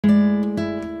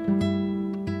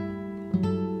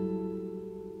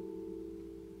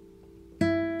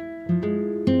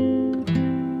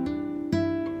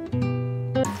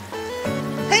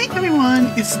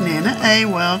it's Nana A.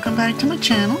 Welcome back to my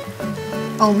channel.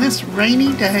 On this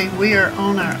rainy day, we are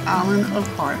on our Island of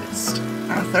Harvest,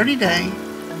 our 30-day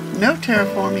no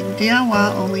terraforming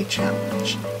DIY only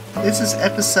challenge. This is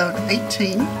episode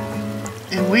 18,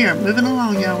 and we are moving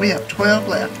along, y'all. We have 12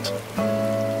 left,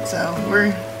 so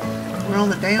we're on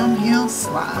the downhill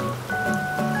slide.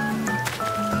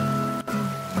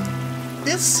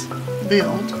 This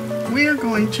build, we are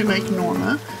going to make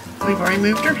Norma. We've already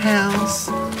moved her house,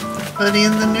 put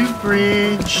in the new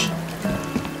bridge.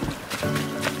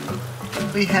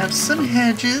 We have some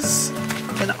hedges,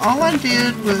 and all I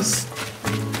did was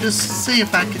just see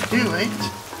if I could do it,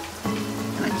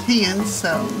 and I can,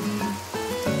 so,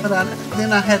 but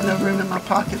then I had no room in my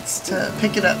pockets to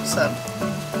pick it up, so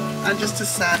I just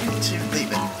decided to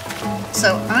leave it.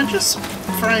 So I just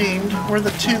framed where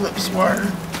the tulips were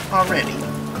already.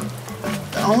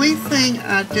 The only thing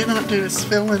I did not do is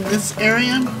fill in this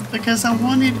area because I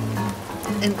wanted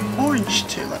an orange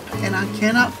tulip, and I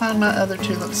cannot find my other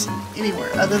tulips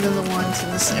anywhere other than the ones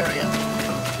in this area.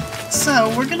 So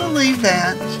we're going to leave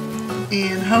that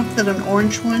and hope that an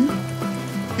orange one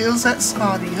fills that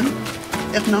spot in.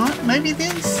 If not, maybe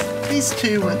these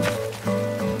two would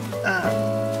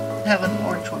have an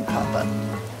orange one pop up.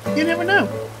 You never know.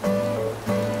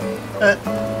 But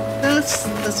that's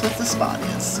what the spot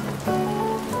is.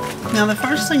 Now the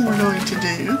first thing we're going to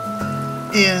do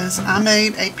is I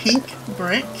made a pink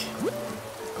brick,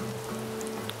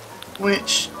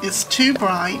 which is too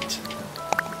bright,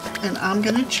 and I'm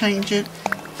going to change it.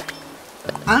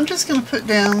 I'm just going to put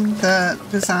down the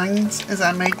designs as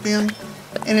I make them,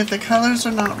 and if the colors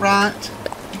are not right,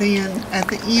 then at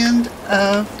the end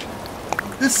of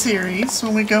the series,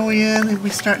 when we go in and we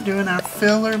start doing our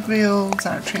filler builds,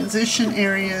 our transition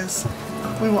areas,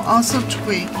 we will also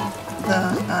tweak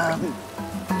the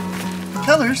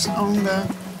colors on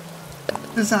the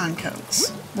design codes,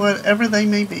 whatever they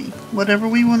may be. Whatever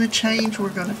we want to change, we're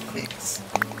going to fix.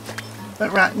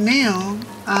 But right now,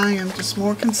 I am just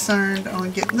more concerned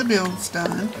on getting the builds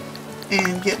done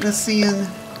and getting us in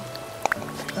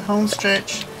the home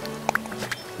stretch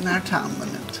and our time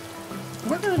limit.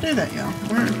 We're going to do that, y'all.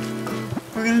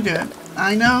 We're going to do it.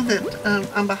 I know that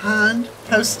I'm behind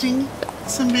posting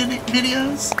some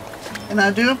videos, and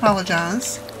I do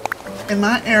apologize. In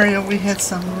my area, we had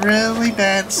some really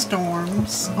bad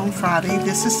storms on Friday.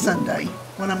 This is Sunday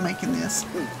when I'm making this.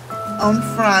 On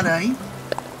Friday,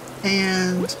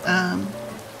 and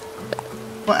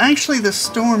well, actually the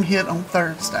storm hit on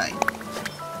Thursday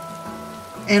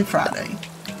and Friday.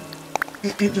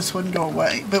 It just wouldn't go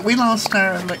away. But we lost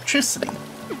our electricity.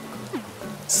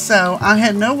 So I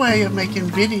had no way of making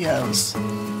videos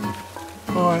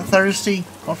for Thursday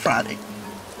or Friday.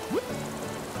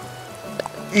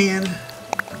 And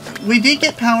we did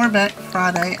get power back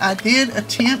Friday. I did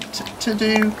attempt to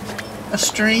do a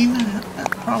stream. I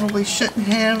probably shouldn't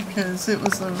have, because it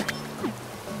was a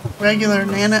regular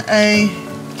Nana A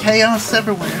Chaos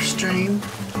Everywhere stream.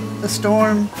 The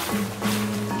storm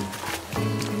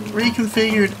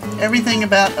reconfigured everything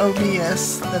about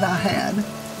OBS that I had,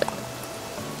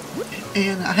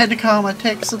 and I had to call my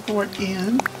tech support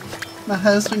in. My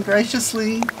husband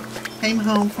graciously came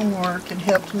home from work and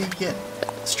helped me get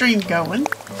stream going,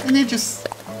 and it just,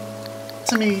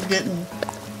 to me, didn't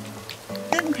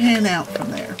pan out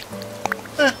from there.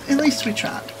 But at least we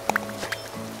tried.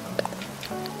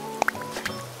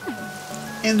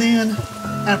 And then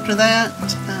after that,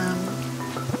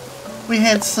 we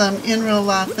had some in real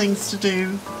life things to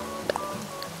do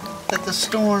that the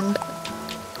storm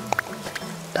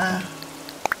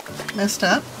messed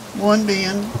up. One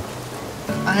being,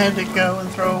 I had to go and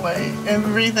throw away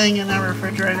everything in our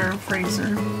refrigerator and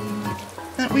freezer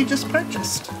that we just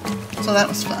purchased. So that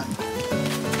was fun.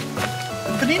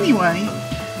 But anyway,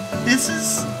 this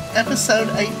is episode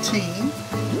 18.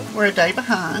 We're a day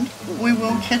behind. We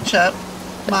will catch up.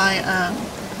 My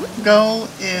goal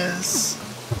is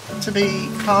to be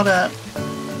caught up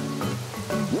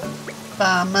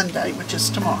by Monday, which is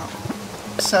tomorrow.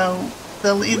 So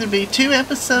there'll either be 2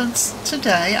 episodes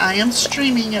today. I am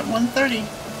streaming at 1:30,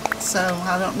 so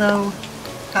I don't know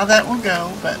how that will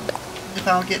go, but if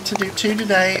I'll get to do 2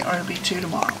 today or it'll be 2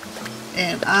 tomorrow.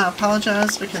 And I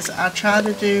apologize because I try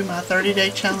to do my 30-day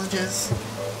challenges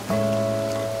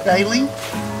daily,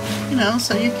 you know,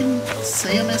 so you can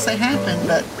see them as they happen,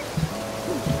 but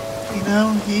you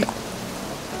know,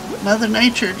 Mother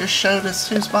Nature just showed us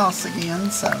who's boss again,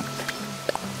 so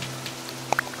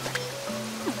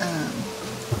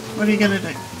what are you going to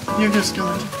do? You're just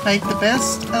going to make the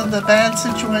best of the bad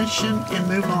situation and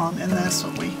move on, and that's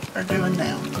what we are doing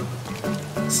now.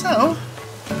 So,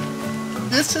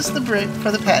 this is the brick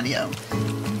for the patio.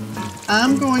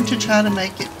 I'm going to try to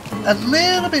make it a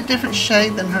little bit different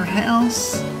shade than her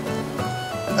house.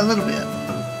 A little bit.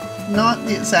 Not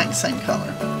the exact same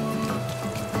color,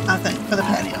 I think, for the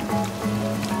patio.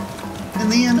 And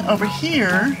then over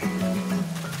here,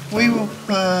 we will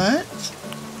put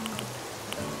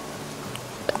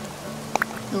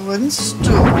the wooden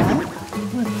stool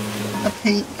with a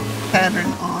pink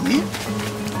pattern on it.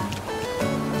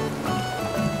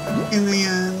 And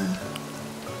then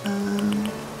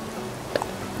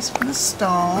let's put a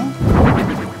stall.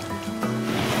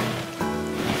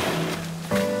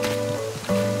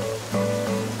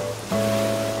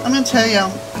 I'm going to tell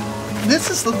y'all, this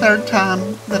is the third time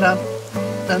that I've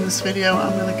done this video.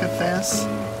 I'm going to confess.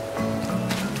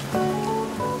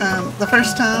 The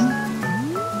first time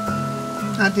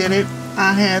I did it,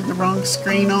 I had the wrong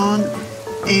screen on,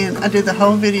 and I did the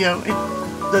whole video.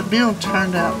 The build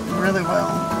turned out really well.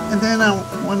 And then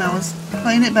when I was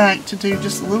playing it back to do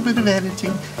just a little bit of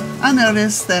editing, I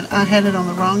noticed that I had it on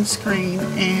the wrong screen,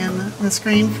 and the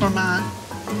screen for my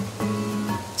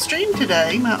stream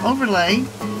today, my overlay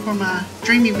for my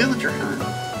Dreamy Villager hunt,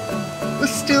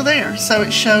 was still there, so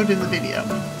it showed in the video.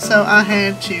 So I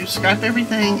had to scrap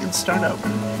everything and start over.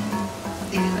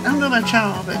 And I don't know about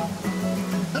y'all, but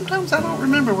sometimes I don't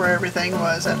remember where everything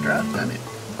was after I've done it.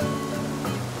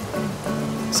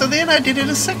 So then I did it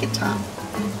a second time.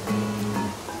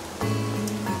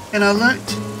 And I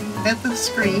looked at the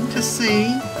screen to see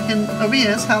in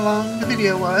OBS how long the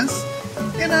video was,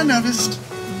 and I noticed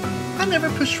I never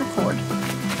pushed record.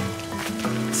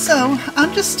 So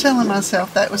I'm just telling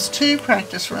myself that was 2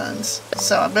 practice runs,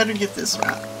 so I better get this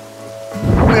right.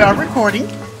 We are recording.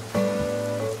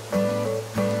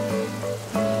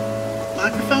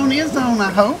 Microphone is on,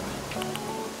 I hope.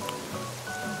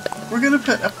 We're going to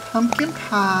put a pumpkin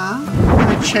pie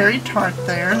and a cherry tart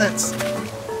there. That's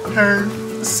her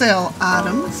sale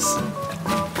items.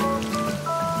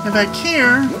 And back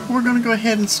here, we're going to go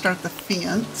ahead and start the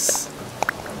fence.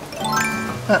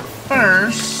 But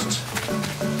first,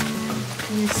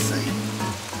 let me see.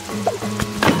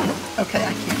 Okay,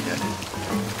 I can't do it.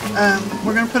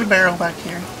 We're going to put a barrel back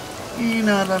here. You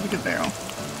know I love a good barrel.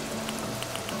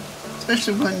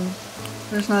 Especially when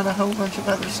there's not a whole bunch of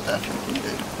other stuff we can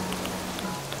do.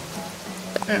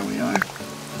 There we are.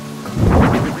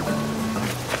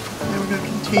 Then we're going to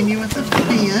continue with the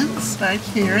fence back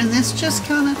here. And this just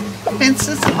kind of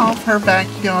fences off her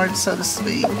backyard, so to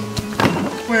speak.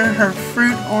 Where her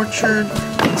fruit orchard,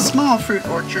 small fruit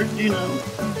orchard, you know.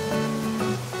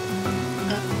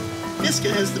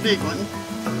 Biscuit has the big one.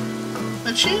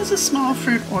 But she has a small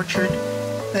fruit orchard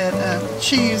that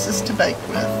she uses to bake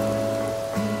with.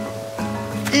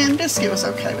 And Biscuit was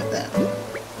okay with that.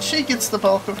 She gets the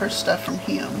bulk of her stuff from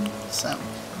him. So,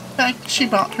 in fact, she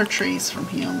bought her trees from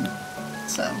him.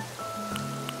 So,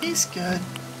 he's good.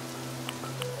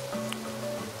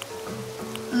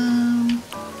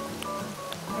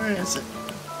 Where is it?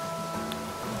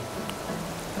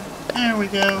 There we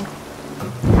go.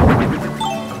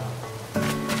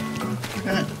 I'm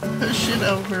going to push it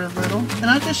over a little. And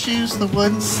I just used the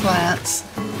wooden slats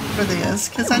for this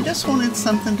because I just wanted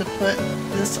something to put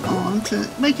this on to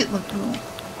make it look a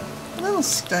little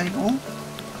stable.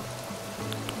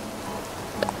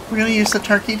 We're going to use the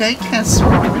turkey day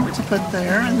casserole to put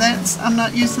there, and that's, I'm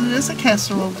not using it as a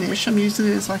casserole dish, I'm using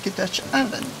it as like a Dutch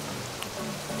oven.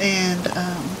 And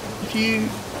if you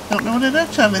don't know what a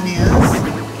Dutch oven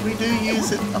is, we do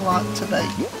use it a lot to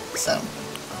bake. So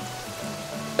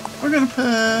we're going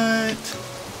to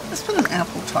let's put an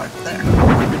apple tart there.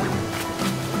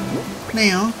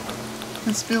 Now,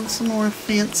 let's build some more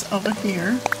fence over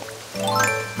here.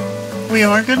 We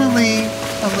are going to leave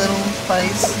a little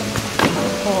place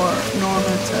for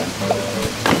Norma to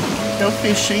go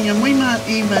fishing, and we might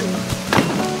even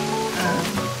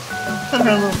put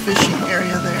her little fishing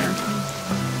area there.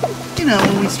 You know,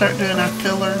 when we start doing our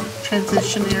filler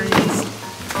transition areas.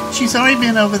 She's already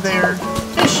been over there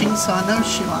fishing, so I know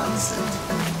she likes it.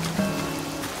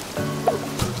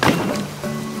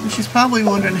 And she's probably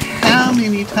wondering, how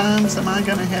many times am I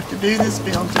going to have to do this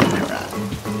build to get it right?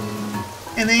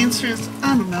 And the answer is,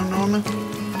 I don't know, Norma.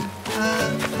 I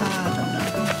don't know.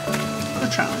 We're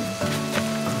trying.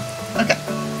 Okay,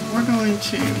 we're going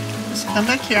to just come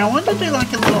back here. I wanted to do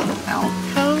like a little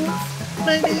alcove,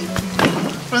 maybe,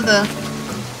 for the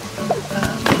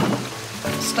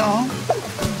stall.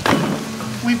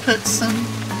 We put some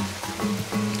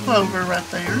clover right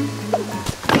there.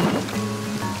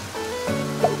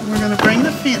 We're going to bring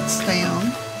the fence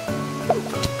down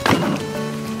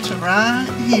to right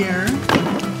here.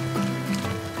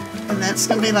 And that's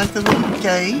going to be like the little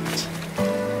gate.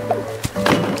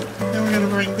 Then we're going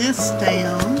to bring this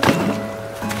down.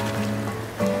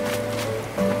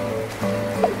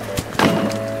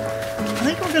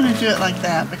 do it like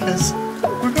that because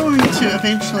we're going to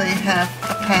eventually have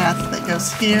a path that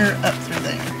goes here up through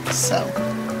there. So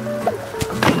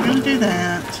we're going to do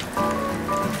that.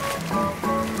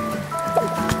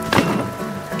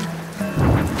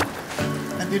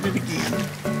 I did it again.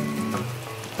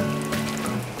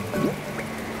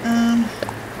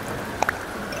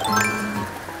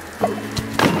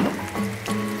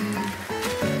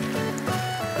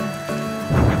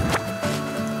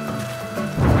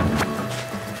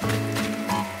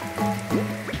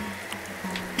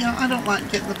 I don't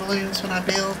like getting the balloons when I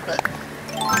build, but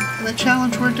for the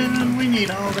challenge we're doing, we need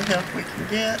all the help we can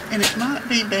get, and it might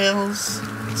be bells,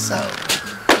 so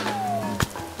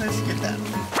let's get that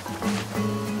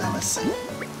one. Now let's see.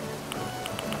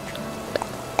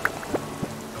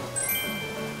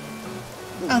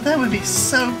 Oh, that would be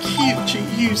so cute to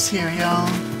use here, y'all.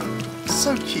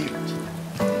 So cute.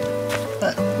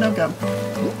 But no go.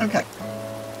 Okay.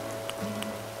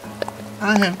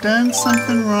 I have done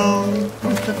something wrong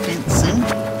with the fencing.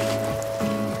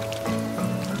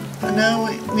 I know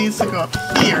it needs to go up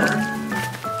here.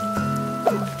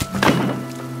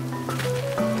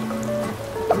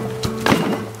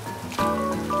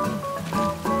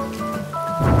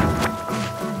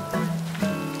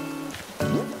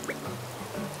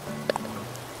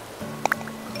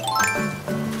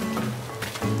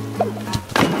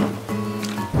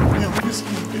 Yeah, we're just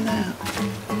going to do that.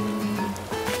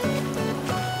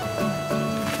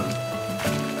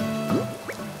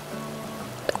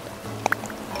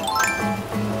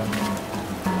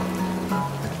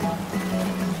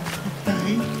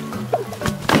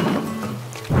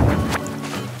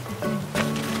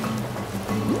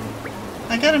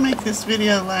 I gotta make this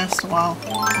video last a while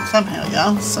somehow,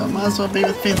 y'all, so might as well be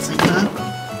with fencing, huh?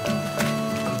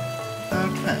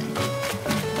 Okay.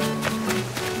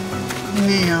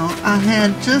 Now, I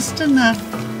had just enough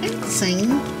fencing.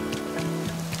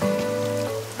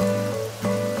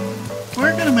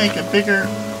 We're gonna make a bigger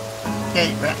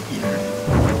gate right here.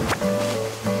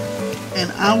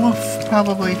 And I will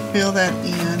probably fill that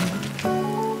in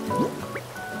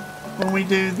when we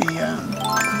do the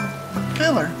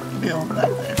filler build back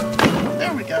there.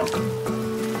 There we go.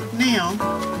 Now,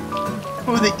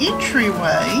 for the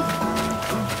entryway,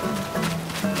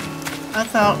 I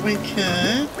thought we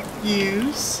could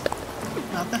use,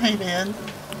 not the hay bed,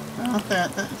 not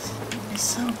that, that's be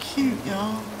so cute,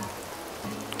 y'all.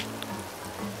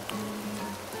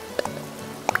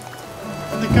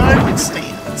 The garden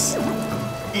stands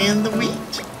and the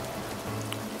wheat.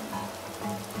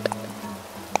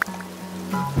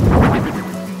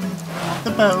 The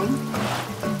bow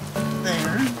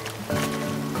there.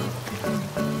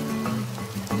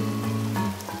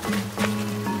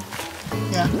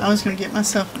 Yeah, I was going to get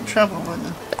myself in trouble with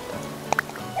it.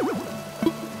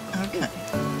 Okay.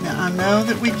 Now I know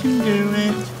that we can do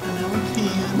it. I know we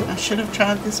can. I should have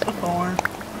tried this before.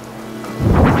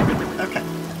 Okay.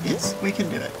 Yes, we can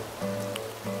do it.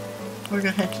 We're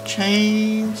going to have to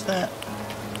change that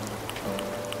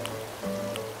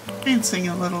fencing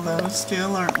a little though,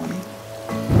 still, aren't we?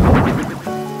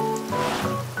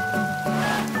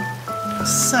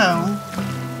 So,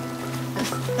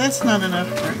 that's not enough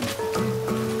room.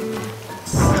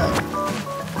 So,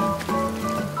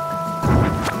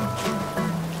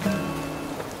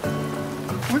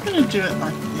 we're going to do it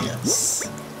like this.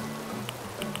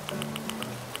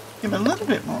 Give it a little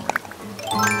bit more room.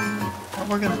 But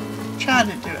we're going to try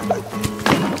to do it like this.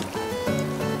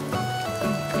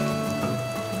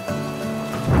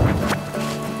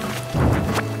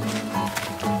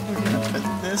 We're going to put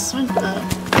this one up.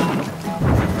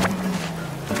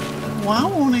 Why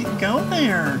won't it go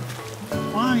there?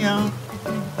 Why, y'all?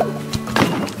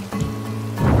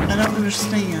 I don't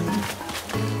understand.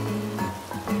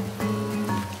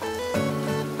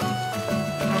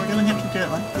 Are we going to have to do it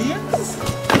like this?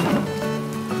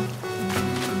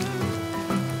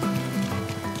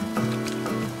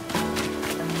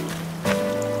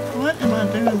 What am I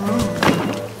doing wrong?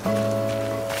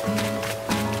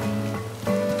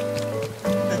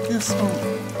 That this won't.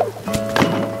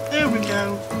 There we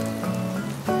go.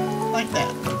 Like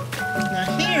that. Now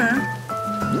here,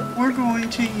 we're going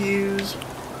to use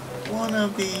one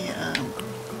of the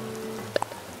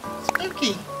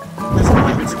spooky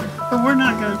designs, but we're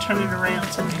not going to turn it around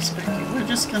to be spooky. We're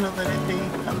just going to let it be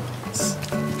pumpkins.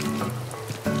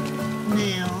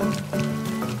 Now,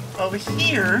 over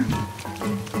here,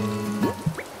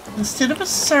 instead of a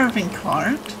serving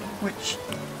cart, which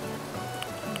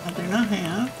I do not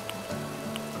have,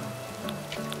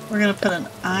 we're going to put an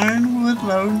ironwood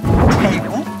load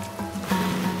table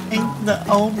in the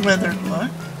old weathered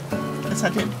look, because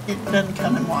it doesn't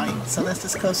come in white, so that's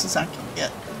as close as I can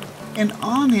get. And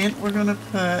on it, we're going to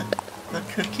put the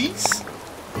cookies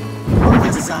on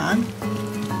this side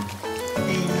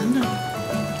and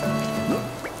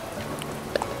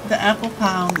the apple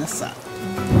pie on this side.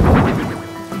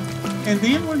 And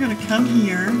then we're going to come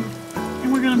here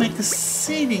and we're going to make the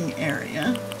seating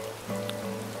area.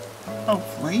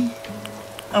 Hopefully.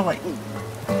 Oh wait.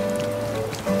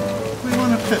 We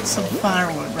want to put some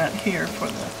firewood right here for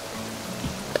the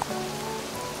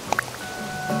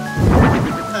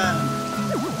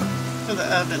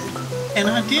oven. And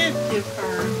I did give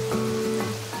her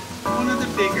one of the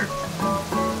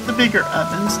bigger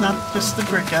ovens, not just the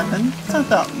brick oven, because I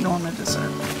thought Norma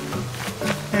deserved it.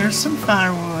 There's some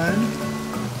firewood.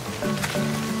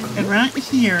 And right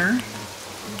here,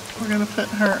 we're going to put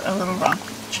her a little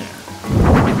rocking chair.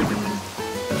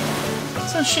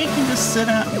 So she can just sit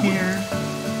out here.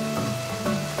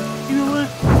 You know what?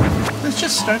 Let's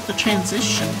just start the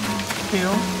transition,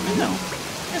 Bill. You know,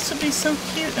 this would be so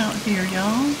cute out here,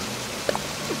 y'all.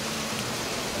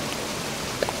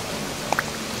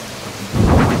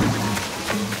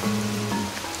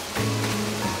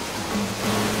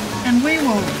 And we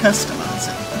will customize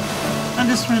it. I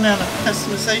just ran out of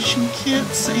customization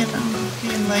kits and I'm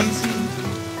being lazy.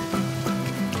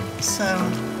 So,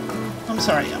 I'm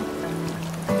sorry, y'all.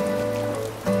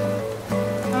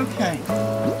 Okay.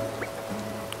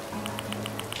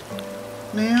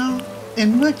 Now,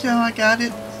 and look, y'all, I got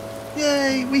it.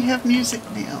 Yay, we have music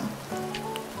now.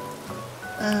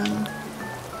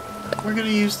 We're going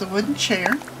to use the wooden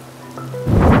chair.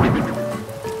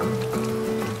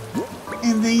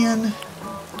 And then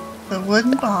the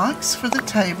wooden box for the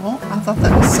table. I thought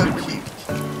that was so cute.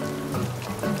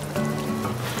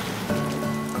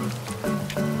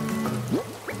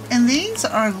 And these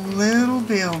are little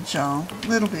builds, y'all.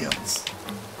 Little builds.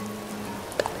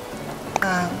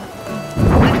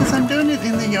 Because I'm doing it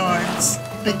in the yards.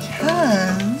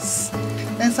 Because,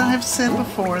 as I have said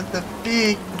before, the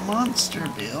big monster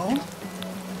build,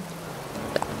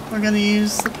 we're going to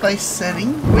use the place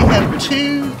setting. We have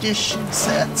 2 dish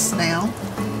sets now.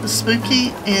 The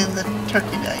spooky and the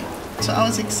turkey day. So I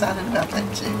was excited about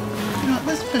that too. You know what,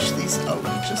 let's push these over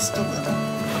just a little.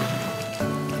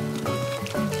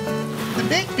 The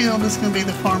big build is going to be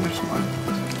the farmer's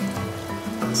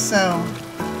market. So,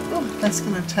 that's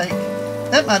going to take,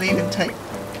 that might even take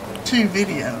 2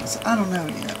 videos. I don't know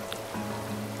yet.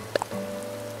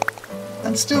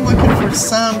 I'm still looking for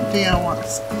some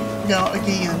DIYs. Y'all,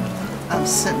 again, I'm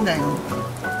sitting down.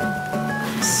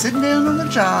 Sitting down on the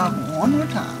job one more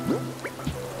time.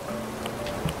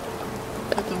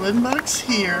 Put the wooden box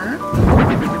here.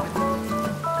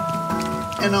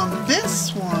 And on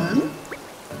this one,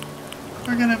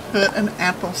 we're going to put an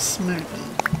apple smoothie.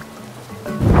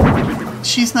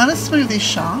 She's not a smoothie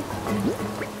shop,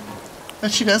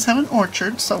 but she does have an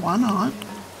orchard, so why not?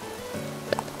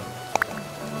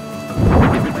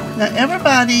 Now,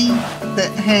 everybody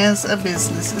that has a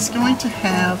business is going to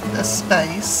have a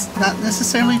space, not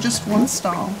necessarily just one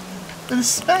stall, but a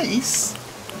space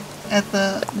at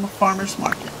the farmer's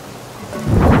market.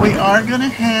 We are going to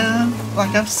have,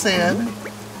 like I've said,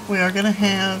 we are going to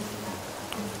have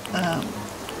a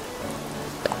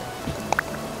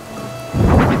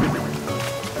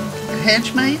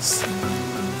hedge maze,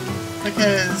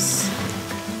 because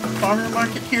the farmer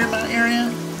market here in my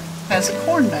area has a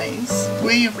corn maze.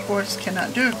 We, of course,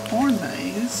 cannot do a corn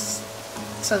maze,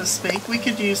 so to speak. We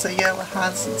could use the yellow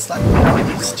hyacinths like we all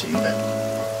used to, but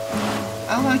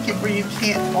I like it where you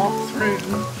can't walk through.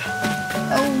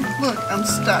 Oh, look, I'm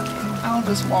stuck. I'll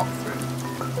just walk through.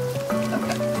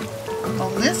 Okay.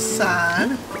 On this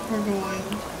side, we're going,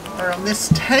 or on this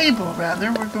table,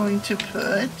 rather, we're going to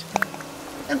put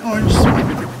an orange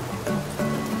smoothie.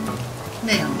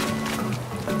 Now,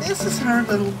 this is her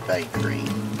little bakery.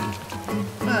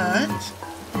 But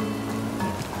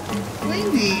we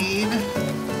need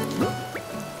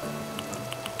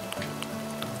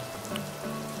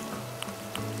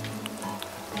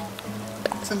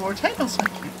some more tables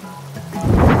right here.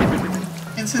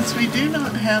 And since we do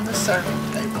not have the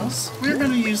serving tables, we're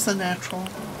going to use the natural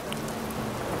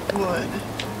wood,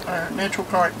 or natural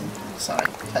garden, sorry,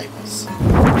 tables.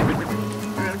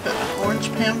 We're going to put an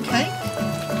orange pound cake.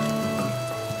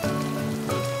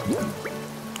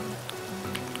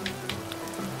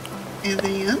 And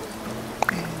then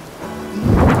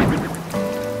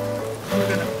we're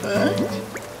going to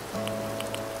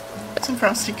put some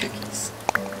frosty cookies.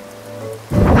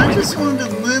 I just wanted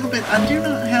a little bit, I do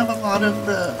not have a lot of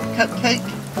the cupcake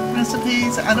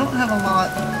recipes. I don't have a lot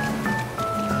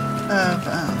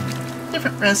of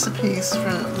different recipes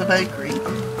for the bakery.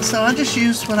 So I just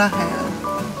used what I had.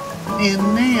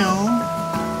 And now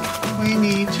we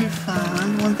need to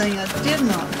find, one thing I did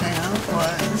not have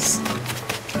was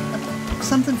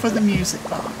something for the music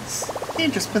box. You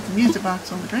can't just put the music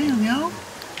box on the ground, y'all.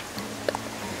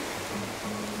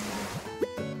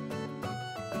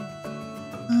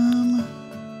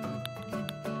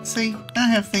 See, I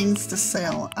have things to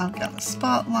sell. I've got a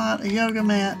spotlight, a yoga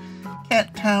mat,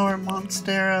 cat tower,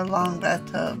 monstera, long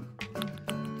bathtub.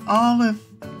 All of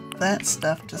that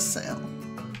stuff to sell.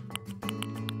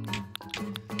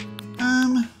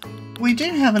 We do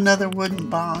have another wooden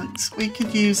box. We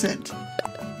could use it.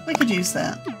 We could use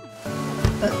that.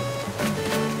 But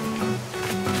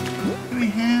do we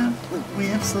have? We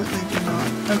absolutely do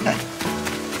not. Okay.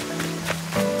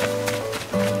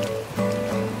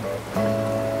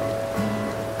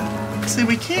 See,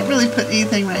 we can't really put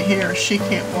anything right here, or she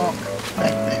can't walk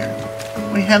back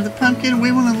there. We have the pumpkin.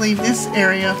 We want to leave this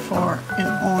area for an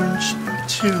orange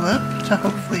tulip to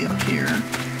hopefully appear.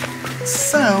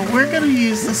 So we're going to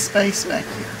use this space back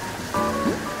here.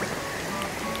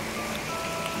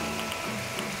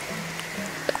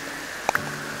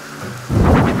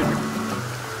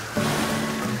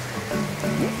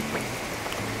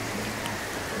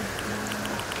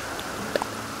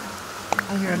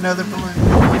 I hear another balloon.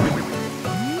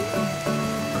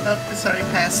 Oh, it's already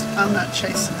passed. I'm not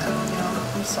chasing that one,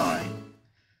 y'all. I'm sorry.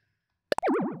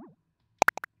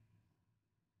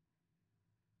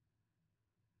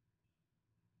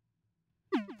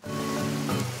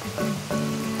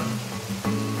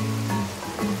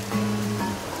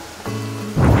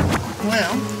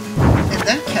 Well, in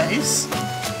that case,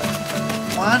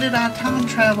 why did I time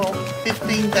travel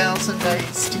 15,000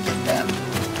 days to get that?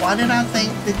 Why did I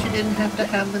think that you didn't have to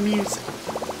have the music?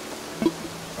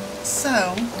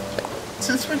 So,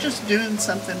 since we're just doing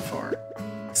something for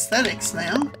aesthetics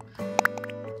now,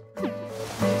 I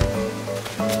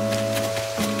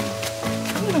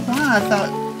don't know why I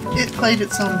thought it played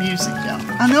its own music, y'all.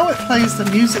 I know it plays the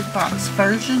music box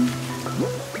version,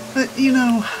 but you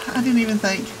know, I didn't even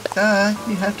think, duh,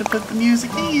 you have to put the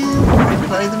music in to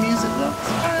play the music box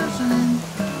version.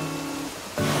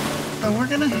 So we're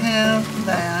gonna have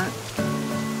that,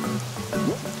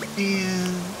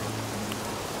 and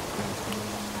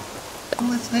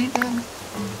let's hate that.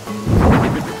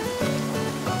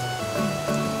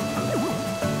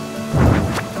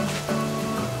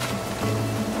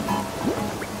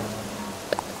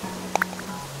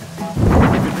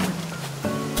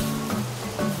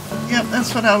 Yep,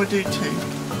 that's what I would do too.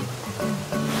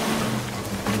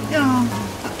 Y'all,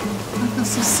 I feel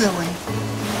so silly.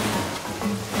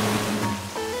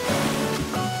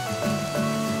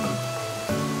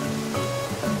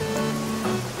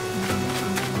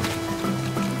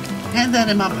 Had that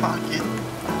in my pocket.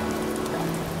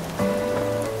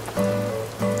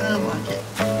 I don't like it.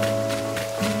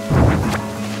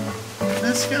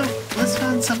 Let's go. Let's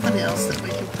find something else that we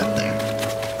can put there.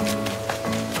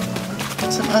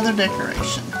 Some other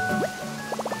decoration.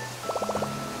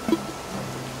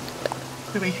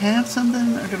 Do we have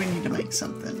something, or do we need to make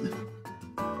something?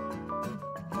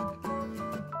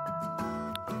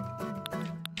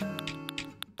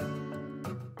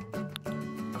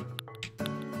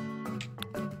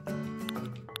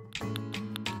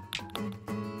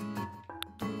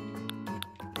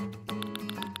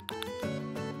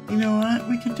 You know what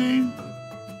we could do?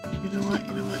 You know what?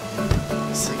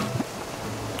 Let's see.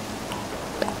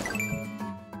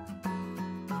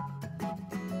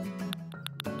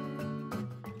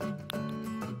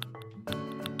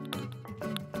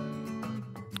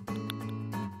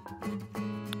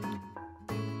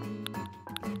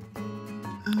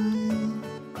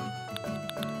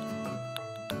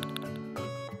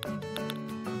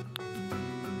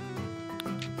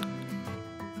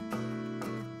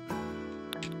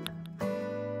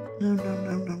 No.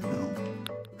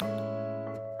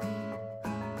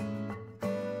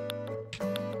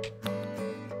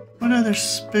 What other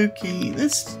spooky?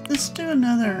 Let's do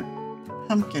another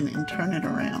pumpkin and turn it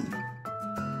around.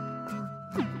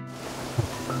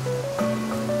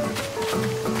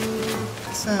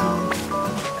 So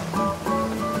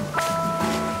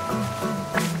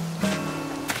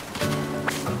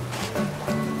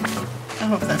I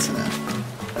hope that's enough.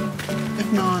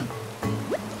 If not,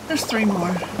 there's 3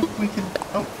 more we can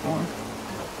hope for.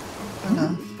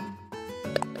 Enough.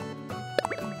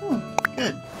 Oh,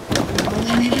 good.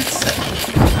 Only needed 7.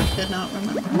 I could not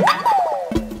remember.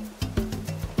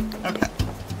 Okay.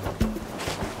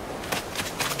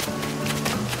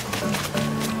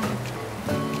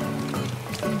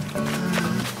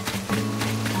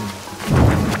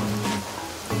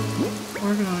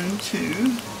 We're going to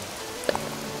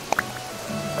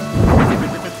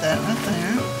put that right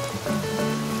there.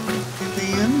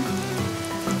 Then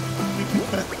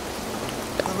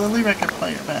silly record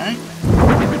player back.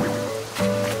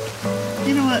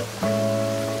 You know what?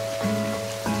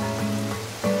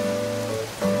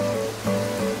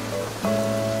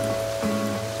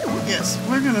 Yes,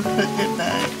 we're gonna put it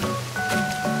back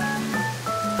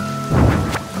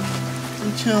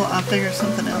until I figure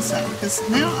something else out, because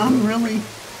now I'm really,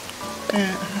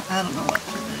 I don't know what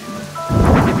to do.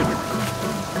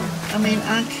 I mean,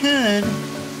 I could,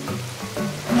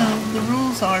 no, the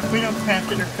rules are if we don't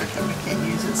craft it or cook it, we can't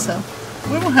use it, so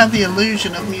we will have the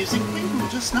illusion of music, we will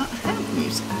just not have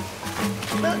music.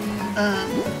 But,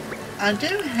 I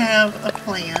do have a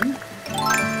plan,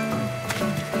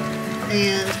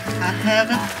 and I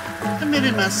haven't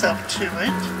committed myself to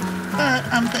it, but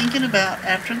I'm thinking about,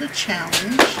 after the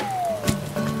challenge,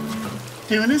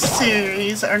 doing a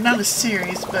series, or not a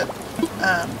series, but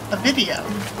a video,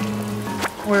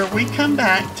 where we come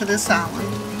back to this island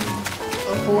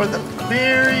before the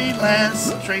very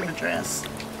last dream address,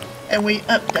 and we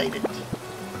update it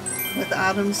with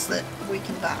items that we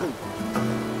can buy.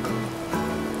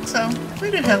 So, we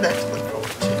do have that to look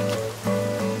forward to.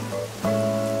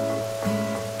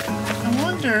 I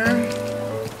wonder...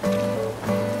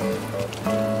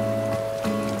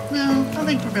 No, I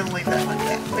think we're going to leave that like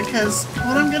that, because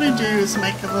what I'm going to do is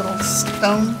make a little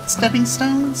stepping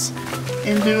stones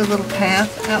and do a little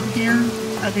path out here.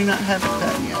 I do not have it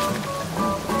done yet.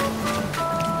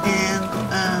 And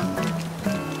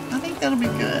I think that'll be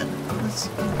good. Let's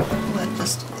let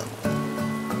just a little.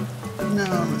 No,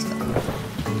 let's not.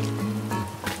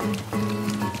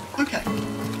 Okay.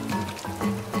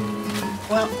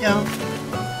 Well, y'all,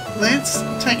 let's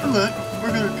take a look.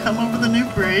 We're going to come over the new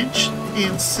bridge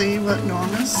and see what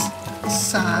Norma's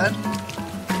side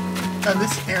of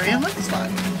this area looks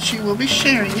like. She will be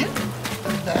sharing it.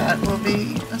 That will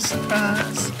be a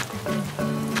surprise.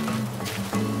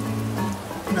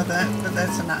 No,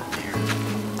 that's a nightmare.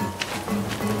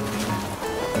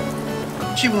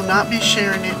 She will not be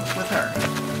sharing it with her.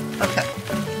 Okay.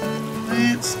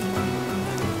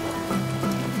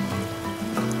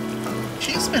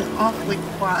 She's been awfully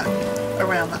quiet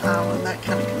around the island. That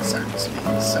kind of concerns me.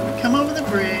 So we come over the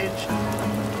bridge.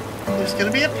 There's going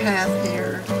to be a path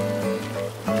here.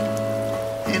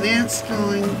 And it's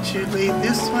going to lead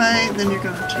this way. Then you're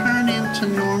going to turn into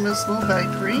Norma's little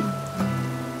bakery.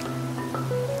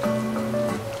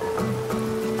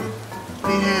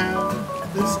 We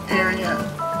have this area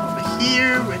over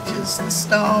here, which is the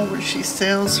stall where she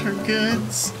sells her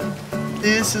goods.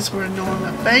 This is where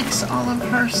Norma bakes all of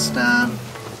her stuff.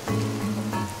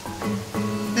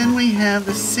 Then we have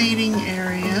the seating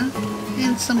area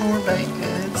and some more baked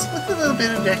goods with a little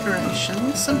bit of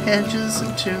decoration, some hedges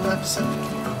and tulips and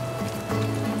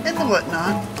the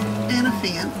whatnot, and a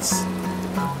fence.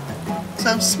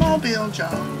 So small build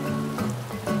job.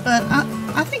 But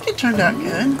I think it turned out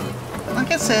good.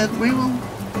 Like I said, we'll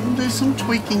do some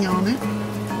tweaking on it.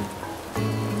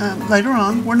 Later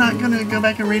on. We're not going to go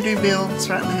back and redo builds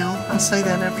right now. I say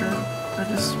that after I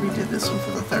just redid this one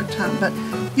for the third time, but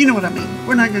you know what I mean.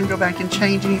 We're not going to go back and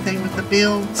change anything with the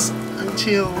builds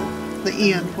until the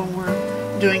end when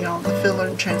we're doing all the filler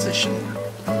and transition work.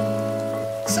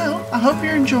 So, I hope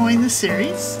you're enjoying the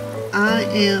series. I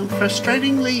am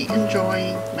frustratingly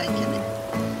enjoying making it.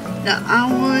 Now, I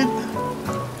would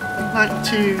like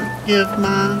to give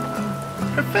my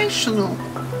professional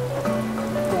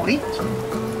point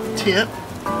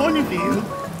of view,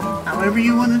 however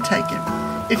you want to take it.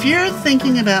 If you're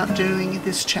thinking about doing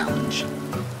this challenge,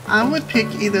 I would pick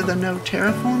either the no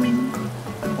terraforming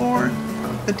or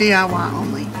the DIY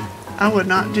only. I would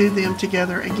not do them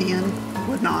together again.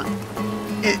 Would not.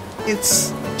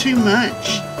 It's too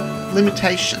much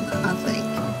limitation, I think.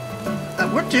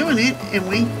 We're doing it,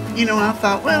 and I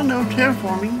thought, well, no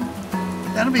terraforming,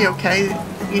 that'll be okay.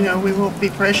 We won't be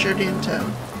pressured into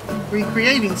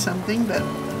recreating something, but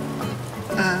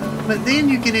then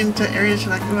you get into areas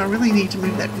you're like, oh, I really need to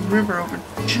move that river over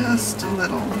just a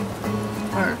little,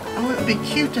 or oh, it would be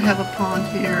cute to have a pond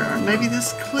here, or maybe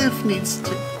this cliff needs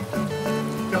to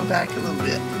go back a little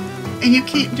bit, and you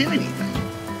can't do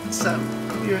anything. So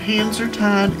your hands are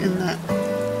tied in that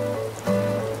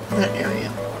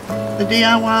area. The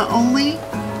DIY only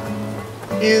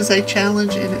is a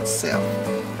challenge in itself,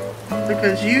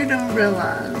 because you don't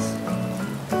realize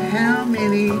how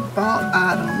many bought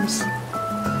items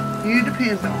you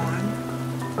depend on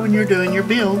when you're doing your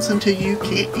builds until you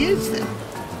can't use them.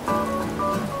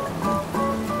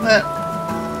 But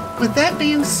with that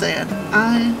being said,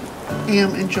 I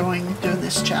am enjoying doing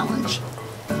this challenge.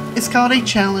 It's called a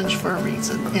challenge for a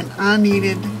reason, and I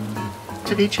needed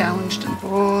to be challenged, and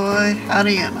boy,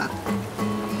 howdy am I.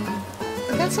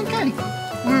 But that's okay.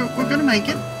 We're going to make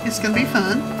it. It's going to be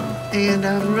fun. And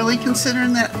I'm really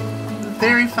considering that the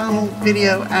very final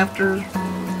video after,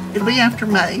 it'll be after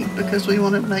May, because we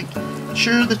want to make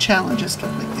sure the challenge is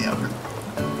completely over.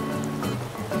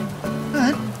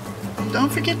 But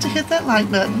don't forget to hit that like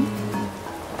button.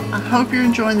 I hope you're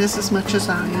enjoying this as much as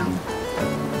I am.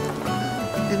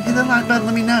 And hit the like button,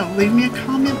 let me know. Leave me a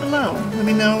comment below. Let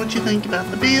me know what you think about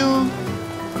the build,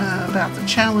 about the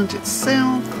challenge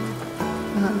itself,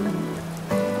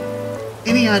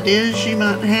 any ideas you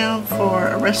might have for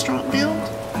a restaurant build.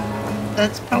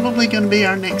 That's probably going to be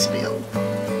our next build.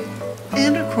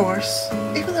 And of course,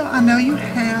 even though I know you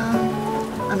have,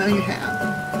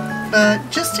 but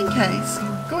just in case,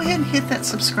 go ahead and hit that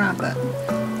subscribe button.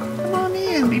 Come on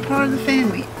in, be part of the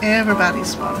family.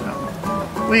 Everybody's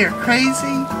welcome. We are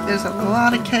crazy, there's a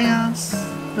lot of chaos,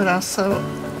 but also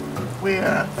we're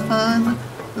a fun,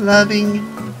 loving,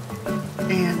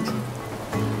 and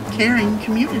caring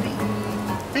community,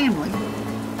 family.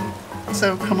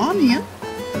 So come on in,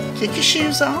 kick your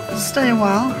shoes off, stay a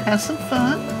while, have some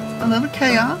fun, a little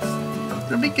chaos.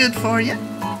 It'll be good for you.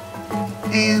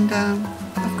 And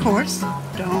of course,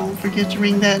 don't forget to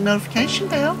ring that notification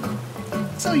bell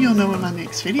so you'll know when my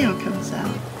next video comes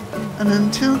out. And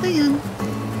until then,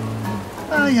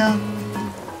 bye y'all.